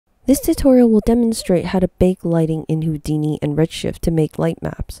This tutorial will demonstrate how to bake lighting in Houdini and Redshift to make light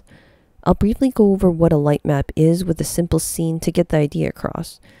maps. I'll briefly go over what a light map is with a simple scene to get the idea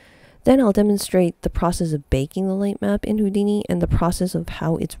across. Then I'll demonstrate the process of baking the light map in Houdini and the process of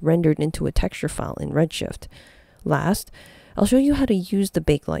how it's rendered into a texture file in Redshift. Last, I'll show you how to use the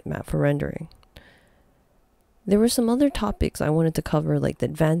baked light map for rendering. There were some other topics I wanted to cover, like the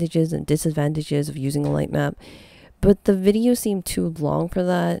advantages and disadvantages of using a light map, but the video seemed too long for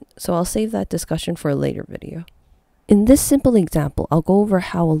that, so I'll save that discussion for a later video. In this simple example, I'll go over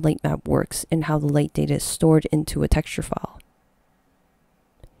how a light map works and how the light data is stored into a texture file.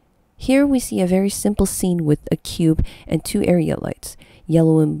 Here we see a very simple scene with a cube and two area lights,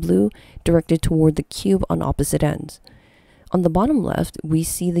 yellow and blue, directed toward the cube on opposite ends. On the bottom left, we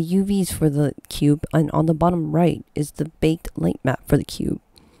see the UVs for the cube, and on the bottom right is the baked light map for the cube.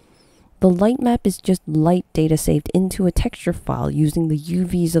 The light map is just light data saved into a texture file using the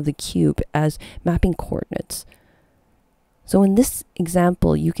UVs of the cube as mapping coordinates. So in this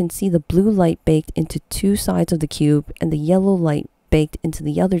example, you can see the blue light baked into two sides of the cube and the yellow light baked into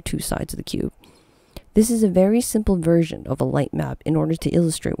the other two sides of the cube. This is a very simple version of a light map in order to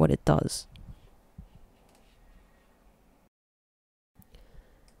illustrate what it does.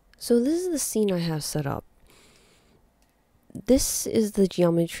 So this is the scene I have set up. This is the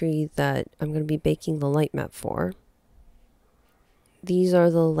geometry that I'm going to be baking the light map for. These are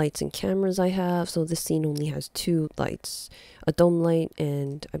the lights and cameras I have, so this scene only has two lights. A dome light,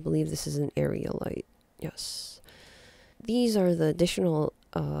 and I believe this is an area light. Yes. These are the additional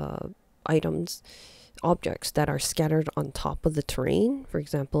objects that are scattered on top of the terrain. For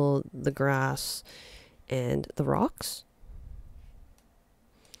example, the grass and the rocks.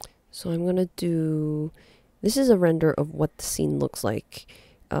 So I'm going to do... This is a render of what the scene looks like,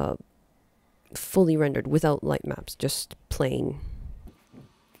 fully rendered without light maps, just plain.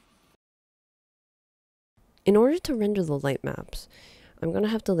 In order to render the light maps, I'm going to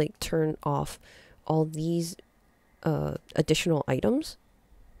have to turn off all these additional items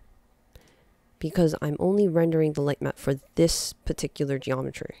because I'm only rendering the light map for this particular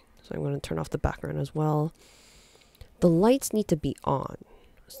geometry. So I'm going to turn off the background as well. The lights need to be on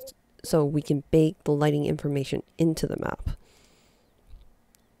so we can bake the lighting information into the map.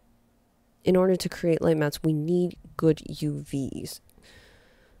 In order to create light maps, we need good UVs.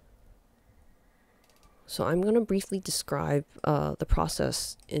 So I'm going to briefly describe the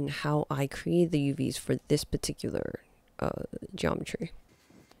process in how I create the UVs for this particular geometry.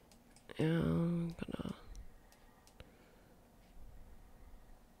 I'm gonna...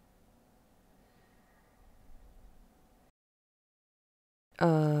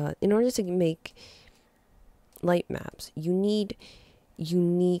 in order to make light maps, you need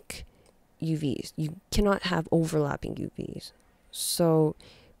unique UVs. You cannot have overlapping UVs. So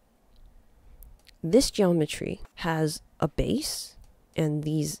this geometry has a base and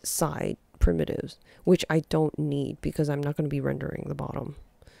these side primitives, which I don't need because I'm not going to be rendering the bottom.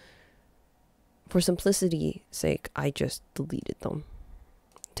 For simplicity's sake, I just deleted them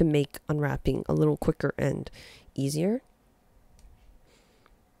to make unwrapping a little quicker and easier.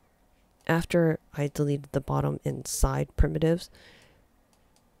 After I deleted the bottom and side primitives,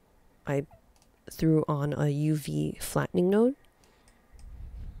 I threw on a UV flattening node.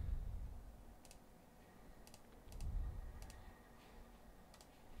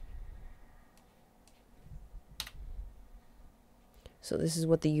 So this is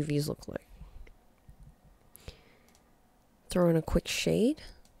what the UVs look like. Throw in a quick shade.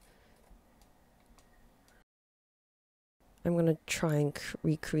 I'm going to try and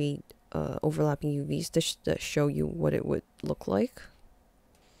recreate overlapping UVs to show you what it would look like.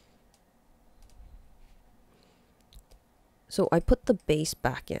 So I put the base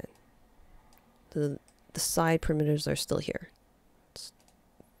back in. The side primitives are still here. Let's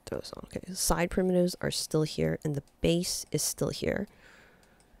throw this on. Okay, the side primitives are still here and the base is still here.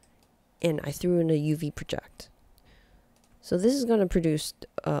 And I threw in a UV project. So this is going to produce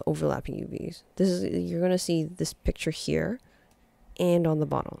overlapping UVs. You're going to see this picture here and on the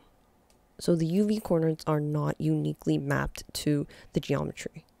bottom. So the UV coordinates are not uniquely mapped to the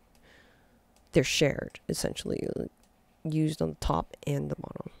geometry. They're shared, essentially, used on the top and the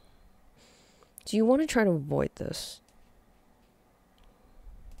bottom. So you want to try to avoid this.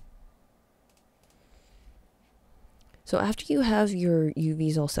 So after you have your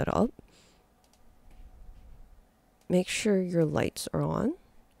UVs all set up, make sure your lights are on.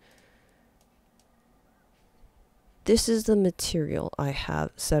 This is the material I have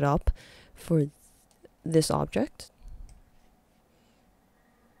set up for this object.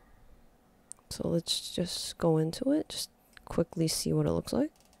 So let's just go into it, just quickly see what it looks like.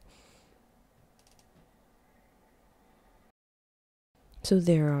 So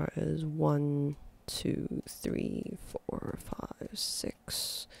there is 1, 2, 3, 4, 5,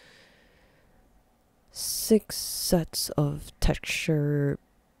 6. 6 sets of texture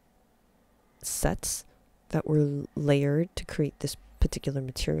sets that were layered to create this particular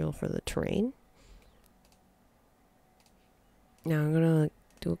material for the terrain. Now I'm gonna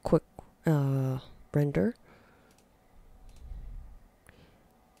do a quick render.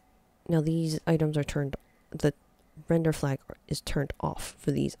 Now these items are turned, the render flag is turned off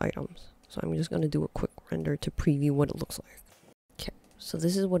for these items. So I'm just gonna do a quick render to preview what it looks like. Okay, so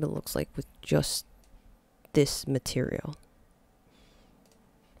this is what it looks like with just this material,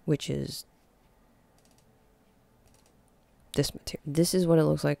 which is this material. This is what it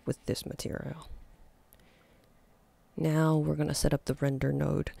looks like with this material. Now we're going to set up the render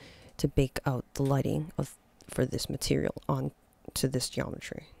node to bake out the lighting for this material onto this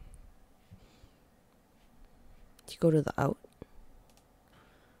geometry. You go to the out,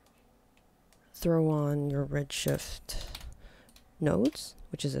 throw on your Redshift nodes,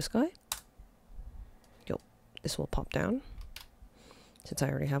 which is this guy. This will pop down. Since I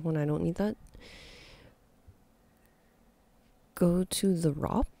already have one, I don't need that. Go to the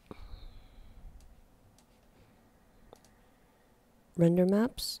ROP. Render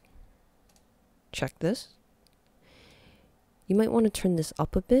maps. Check this. You might want to turn this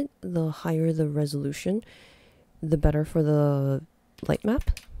up a bit. The higher the resolution, the better for the light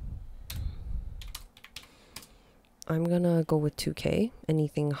map. I'm gonna go with 2K.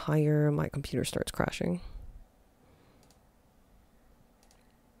 Anything higher, my computer starts crashing.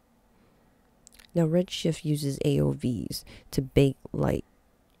 Now Redshift uses AOVs to bake light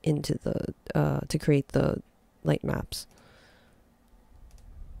into the, to create the light maps.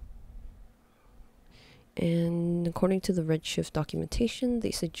 And according to the Redshift documentation,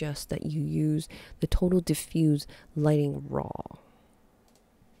 they suggest that you use the total diffuse lighting raw.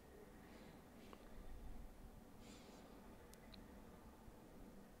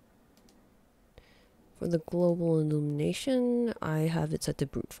 For the global illumination, I have it set to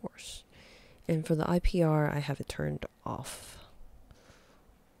brute force. And for the IPR, I have it turned off.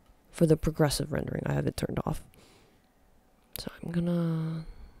 For the progressive rendering, I have it turned off. So I'm gonna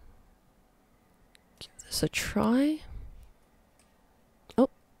give this a try. Oh,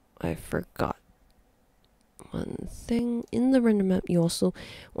 I forgot one thing. In the render map, you also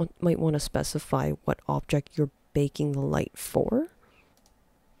might want to specify what object you're baking the light for.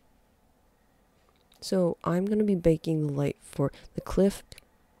 So I'm going to be baking the light for the cliff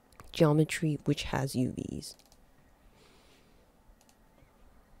geometry which has UVs.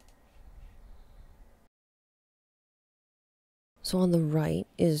 So on the right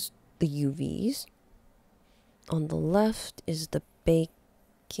is the UVs. On the left is the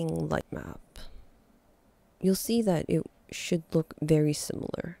baking light map. You'll see that it should look very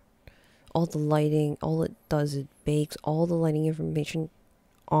similar. All the lighting, all it does is bakes all the lighting information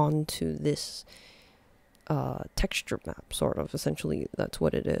onto this texture map, sort of. Essentially, that's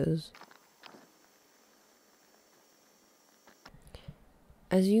what it is.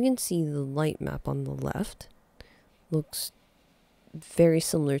 As you can see, the light map on the left looks very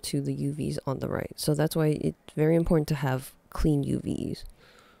similar to the UVs on the right. So that's why it's very important to have clean UVs.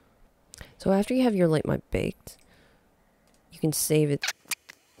 So after you have your light map baked, you can save it.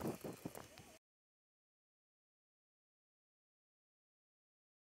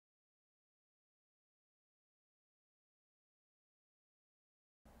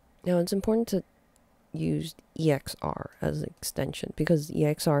 Now it's important to use EXR as an extension because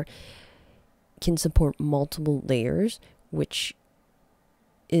EXR can support multiple layers, which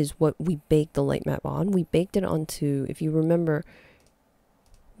is what we baked the light map on. We baked it onto, if you remember,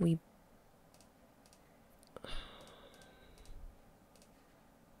 we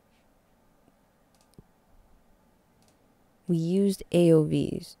used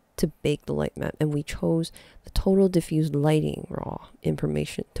AOVs to bake the light map, and we chose the total diffuse lighting raw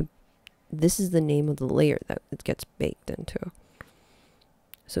information to, this is the name of the layer that it gets baked into.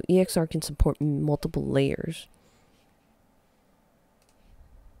 So EXR can support multiple layers.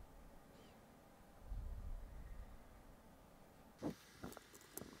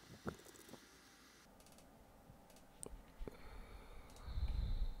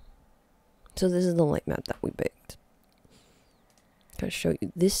 So this is the light map that we baked. I'm going to show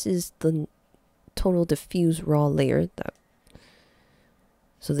you. This is the total diffuse raw layer that.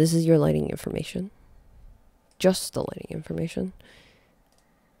 So this is your lighting information. Just the lighting information.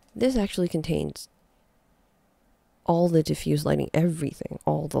 This actually contains all the diffuse lighting, everything,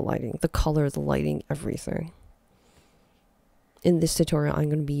 all the lighting, the color, the lighting, everything. In this tutorial, I'm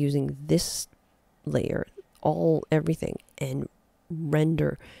going to be using this layer, everything, and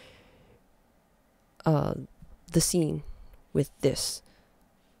render the scene with this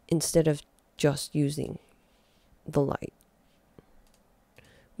instead of just using the light,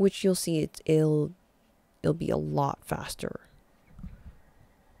 which you'll see it'll be a lot faster.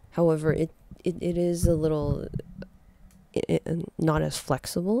 However, it is a little not as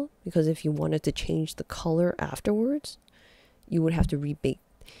flexible, because if you wanted to change the color afterwards, you would have to rebake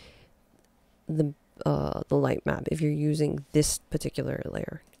the light map if you're using this particular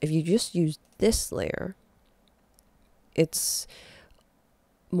layer. If you just use this layer, it's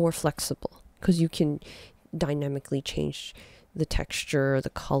more flexible because you can dynamically change the texture, the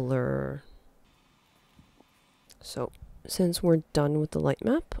color. So since we're done with the light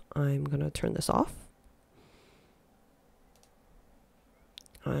map, I'm gonna turn this off.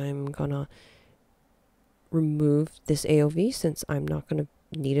 I'm gonna remove this AOV since I'm not gonna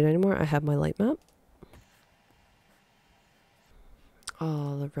need it anymore. I have my light map.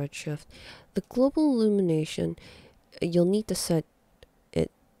 Oh, the redshift. The global illumination, you'll need to set it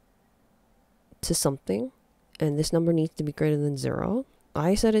to something, and this number needs to be greater than 0.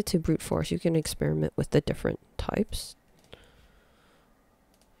 I set it to brute force. You can experiment with the different types.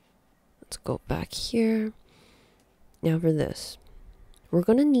 Let's go back here. Now for this, we're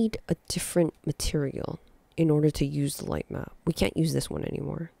gonna need a different material in order to use the light map. We can't use this one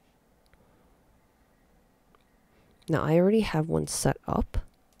anymore. Now I already have one set up,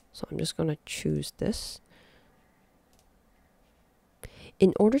 so I'm just gonna choose this.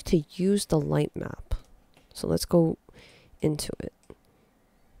 In order to use the light map, so let's go into it.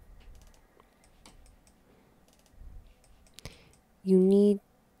 You need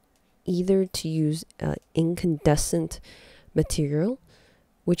either to use incandescent material,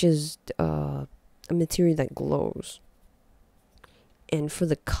 which is a material that glows, and for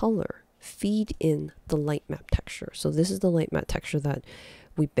the color, feed in the light map texture. So this is the light map texture that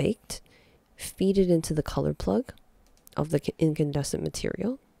we baked. Feed it into the color plug of the incandescent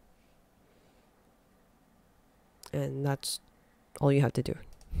material, and that's all you have to do.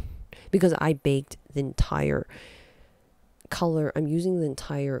 Because I baked the entire color, I'm using the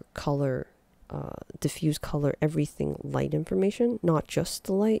entire color, diffuse color, everything light information, not just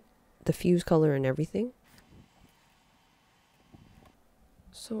the light, diffuse color and everything.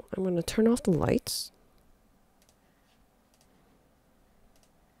 So I'm going to turn off the lights.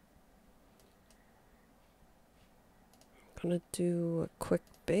 I'm going to do a quick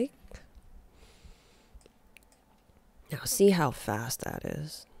bake. Now see how fast that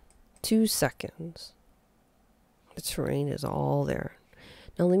is. 2 seconds. The terrain is all there.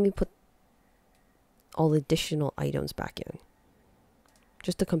 Now let me put all additional items back in,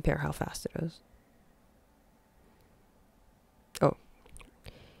 just to compare how fast it is. Oh.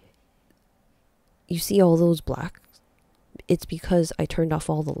 You see all those blacks? It's because I turned off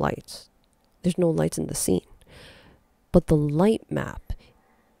all the lights. There's no lights in the scene. But the light map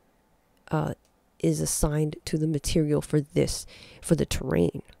is assigned to the material for this, for the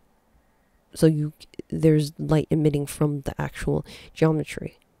terrain. So there's light emitting from the actual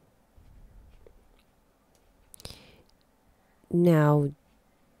geometry. Now,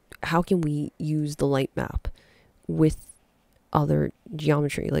 how can we use the light map with other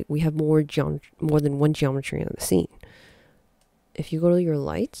geometry? Like, we have more than one geometry in the scene. If you go to your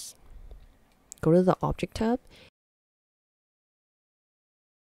lights, go to the object tab,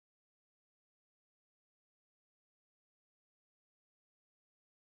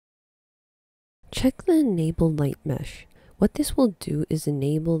 check the enable light mesh. What this will do is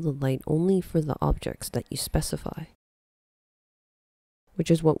enable the light only for the objects that you specify,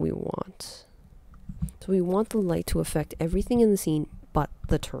 which is what we want. So we want the light to affect everything in the scene but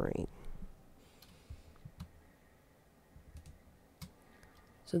the terrain.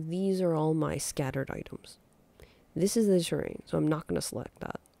 So these are all my scattered items. This is the terrain, so I'm not going to select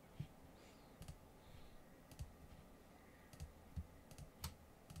that.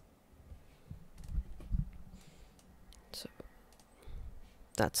 So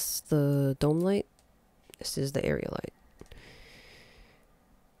that's the dome light. This is the area light.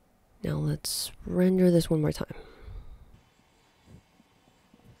 Now let's render this one more time.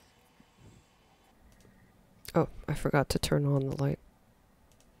 Oh, I forgot to turn on the light.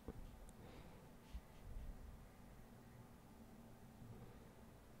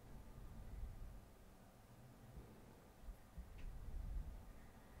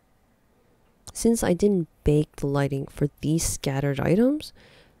 Since I didn't bake the lighting for these scattered items,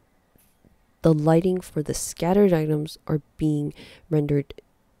 the lighting for the scattered items are being rendered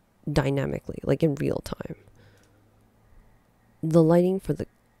dynamically, like in real time. The lighting for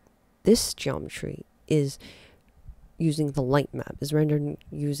this geometry is using the light map, is rendered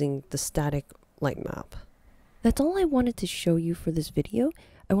using the static light map. That's all I wanted to show you for this video.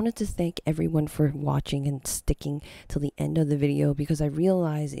 I wanted to thank everyone for watching and sticking till the end of the video because I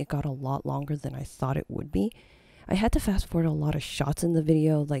realized it got a lot longer than I thought it would be. I had to fast forward a lot of shots in the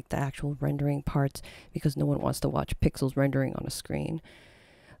video, like the actual rendering parts, because no one wants to watch pixels rendering on a screen.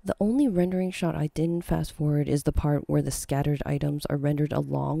 The only rendering shot I didn't fast forward is the part where the scattered items are rendered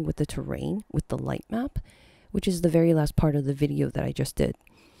along with the terrain with the light map, which is the very last part of the video that I just did.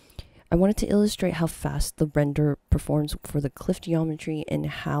 I wanted to illustrate how fast the render performs for the cliff geometry and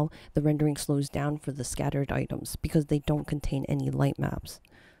how the rendering slows down for the scattered items because they don't contain any light maps.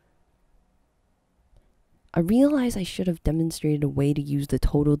 I realized I should have demonstrated a way to use the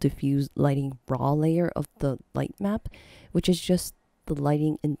total diffuse lighting raw layer of the light map, which is just the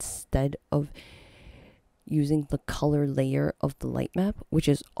lighting instead of using the color layer of the light map, which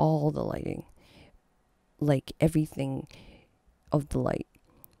is all the lighting, like everything of the light.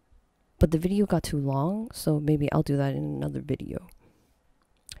 But the video got too long, so maybe I'll do that in another video.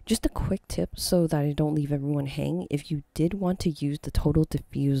 Just a quick tip so that I don't leave everyone hang. If you did want to use the total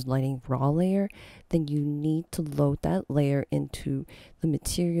diffuse lighting raw layer, then you need to load that layer into the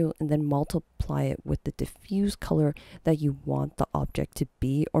material and then multiply it with the diffuse color that you want the object to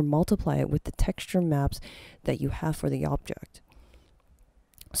be, or multiply it with the texture maps that you have for the object.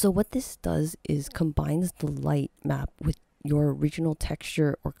 So what this does is combines the light map with your original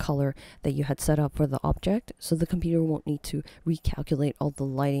texture or color that you had set up for the object, so the computer won't need to recalculate all the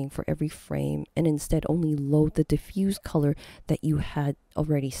lighting for every frame and instead only load the diffuse color that you had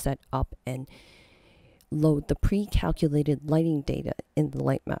already set up and load the pre-calculated lighting data in the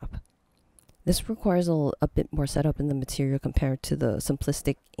light map. This requires a bit more setup in the material compared to the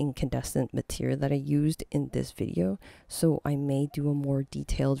simplistic incandescent material that I used in this video, so I may do a more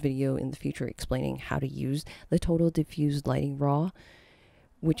detailed video in the future explaining how to use the total diffuse lighting raw,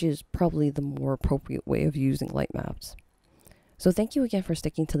 which is probably the more appropriate way of using light maps. So thank you again for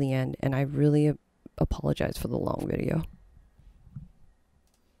sticking to the end, and I really apologize for the long video.